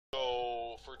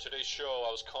So, for today's show,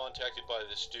 I was contacted by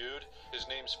this dude. His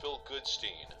name's Phil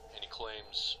Goodstein, and he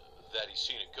claims that he's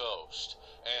seen a ghost,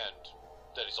 and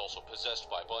that he's also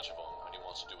possessed by a bunch of them, and he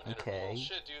wants to do an interview. Okay. Oh,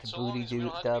 shit, dude, so Jaboody long as we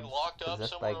don't have to be locked up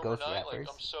possessed somewhere by ghost overnight, rappers.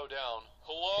 like, I'm so down.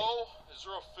 Hello? Is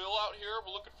there a Phil out here?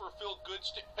 We're looking for a Phil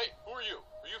Goodstein. Hey, who are you?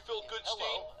 Are you Phil Goodstein?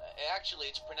 Hello.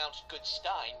 Actually, it's pronounced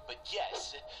Goodstein, but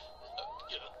yes.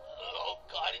 Oh,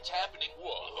 God, it's happening.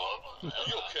 Whoa. Are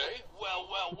you okay? Well,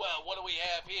 what do we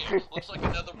have here? Looks like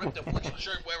another ripped affliction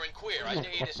shirt wearing queer. I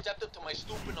dare you to step up to my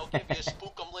stoop and I'll give you a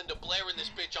spook. I'm Linda Blair in this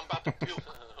bitch. I'm about to puke.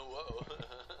 Whoa.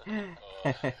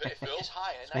 Hey, Phil. Yes,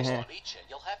 hi, nice to meet you.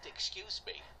 You'll have to excuse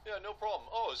me. Yeah, no problem.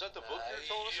 Oh, is that the book you're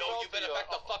telling us about? You better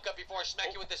back the fuck up before I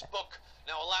smack you with this book.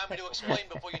 Now allow me to explain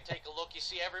before you take a look. You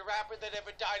see, every rapper that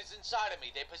ever died is inside of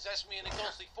me. They possess me in a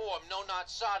ghostly form. No, not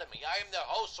sodomy. I am their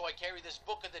host, so I carry this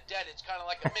book of the dead. It's kind of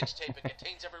like a mixtape. It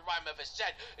contains every rhyme ever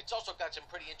said. It's also got some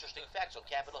pretty interesting facts on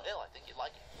Capitol Hill. I think you'd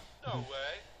like it. No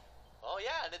way. Oh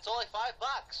yeah, and it's only $5.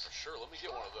 Sure, let me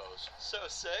get one of those. So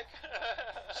sick.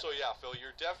 So yeah, Phil,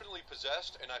 you're definitely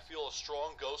possessed, and I feel a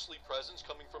strong ghostly presence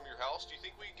coming from your house. Do you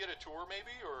think we can get a tour,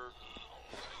 maybe, or?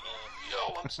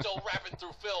 Yo, I'm still rapping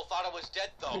through Phil. Thought I was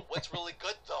dead, though. What's really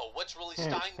good, though? What's really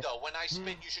Stein, though? When I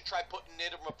spit, you should try putting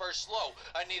it in reverse slow.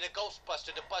 I need a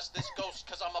ghostbuster to bust this ghost,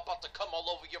 cause I'm about to come all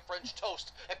over your French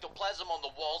toast. Ectoplasm on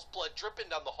the walls, blood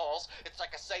dripping down the halls. It's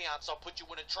like a seance. I'll put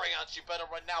you in a trance. You better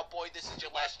run now, boy. This is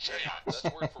your last chance. That's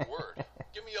word for word.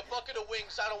 Give me a bucket of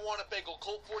wings. I don't want a bagel.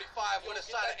 Colt 45 with a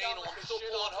side of anal. I'm still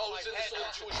pulling hoes in this old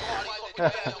Jewish party.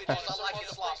 I like it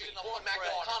sloppy.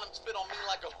 Immaculate condom spit on me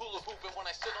like a hula hoop. And when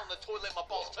I sit on the toilet, my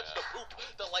balls touch the poop.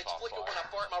 The lights flicker when I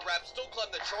fart. My rap still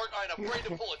climb the chart. I ain't afraid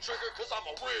to pull a trigger because I'm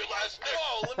a real ass nigga.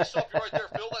 Whoa, let me stop you right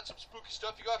there, Phil. That's some spooky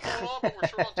stuff you got going on, but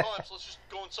we're short on time, so let's just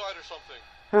go inside or something.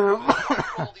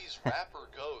 All these rapper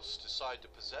ghosts decide to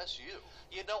possess you.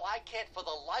 You know, I can't for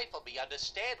the life of me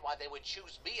understand why they would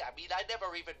choose me. I mean, I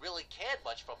never even really cared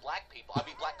much for black people. I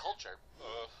mean, black culture.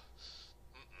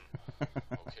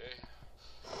 Okay.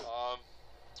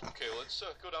 Okay, let's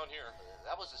go down here.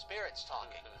 That was the spirits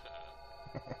talking.